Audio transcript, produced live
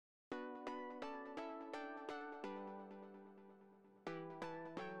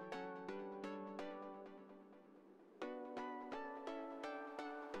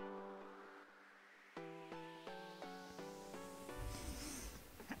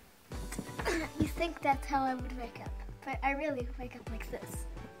think that's how I would wake up, but I really wake up like this.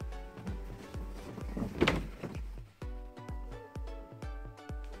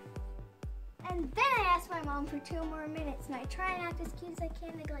 And then I ask my mom for 2 more minutes, and I try and act as cute as I can,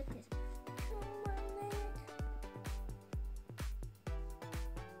 and go like this. 2 more minutes.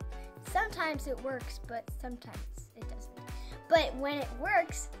 Sometimes it works, but sometimes it doesn't. But when it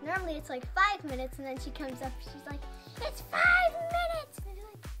works, normally it's like 5 minutes, and then she comes up, she's like, it's 5 minutes! And I'm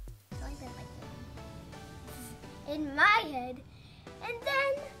like, so I've been like that in my head. And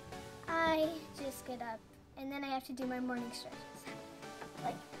then I just get up, and then I have to do my morning stretches.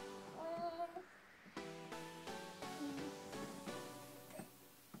 Like,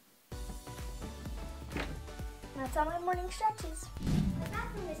 that's all my morning stretches. The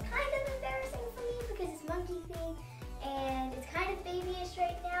bathroom is kind of embarrassing for me because it's monkey theme and it's kind of babyish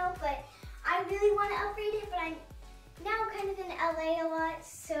right now, but I really want to upgrade it, but I'm now kind of in LA a lot,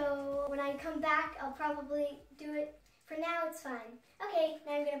 so when I come back, I'll probably do it. For now, it's fine. Okay,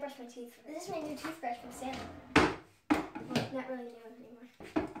 now I'm gonna brush my teeth. This is my new toothbrush from Santa. Well, not really new anymore.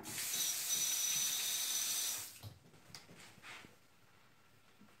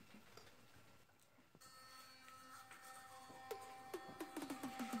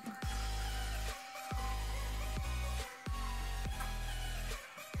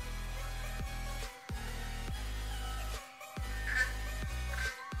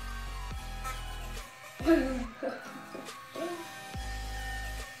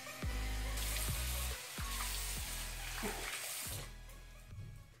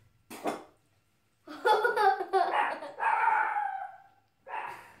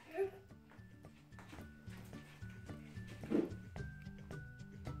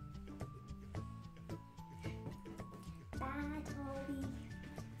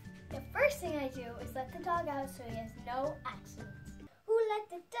 The first thing I do is let the dog out so he has no accidents. Who let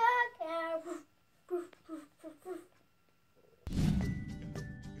the dog out? Woof, woof, woof, woof, woof.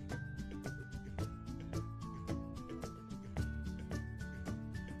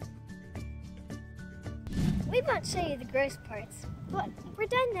 We won't show you the gross parts, but we're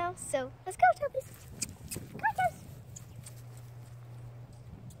done now, so let's go, Tobies. Go, guys.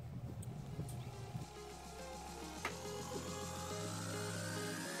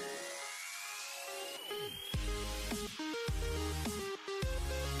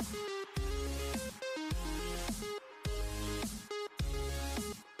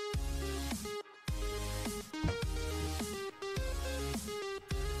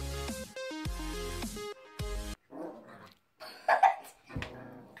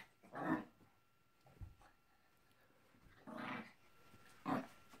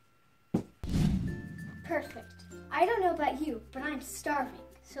 Perfect. I don't know about you, but I'm starving,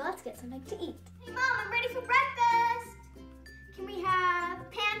 so let's get something to eat. Hey Mom, I'm ready for breakfast. Can we have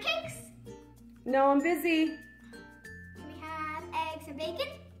pancakes? No, I'm busy. Can we have eggs and bacon?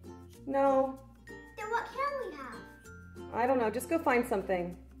 No. Then what can we have? I don't know, just go find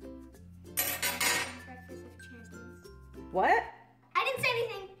something. Breakfast with champions. What? I didn't say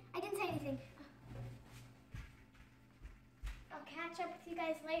anything. I didn't say anything. I'll catch up with you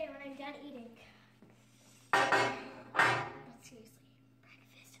guys later when I'm done eating. But seriously,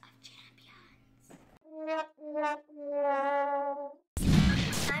 breakfast of champions.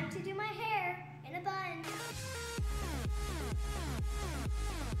 Time to do my hair in a bun.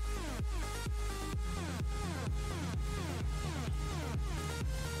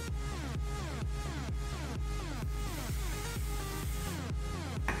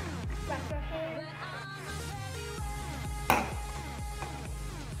 Brush your hair.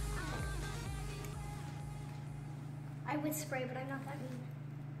 I would spray, but I'm not that mean.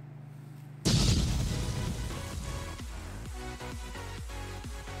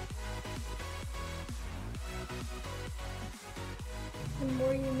 The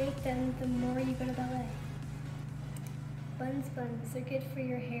more you make them, the more you go to ballet. Buns, they're good for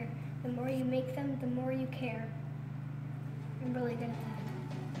your hair. The more you make them, the more you care. I'm really good at that.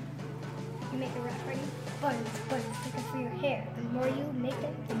 You make the rap ready? Buns, they're good for your hair. The more you make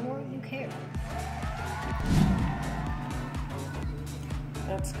them, the more you care.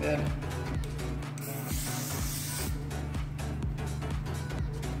 That's good.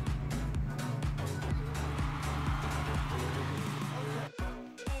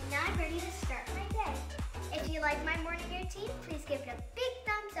 And now I'm ready to start my day. If you like my morning routine, please give it a big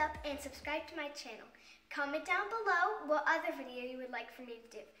thumbs up and subscribe to my channel. Comment down below what other video you would like for me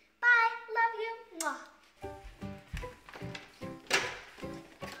to do. Bye! Love you! Mwah.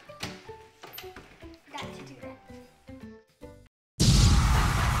 Got to do that.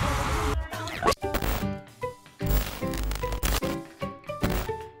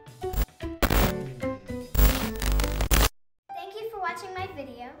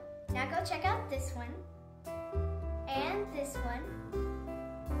 Now go check out this one and this one.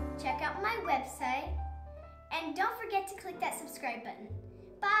 Check out my website. And don't forget to click that subscribe button.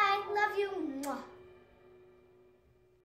 Bye. Love you. Mwah.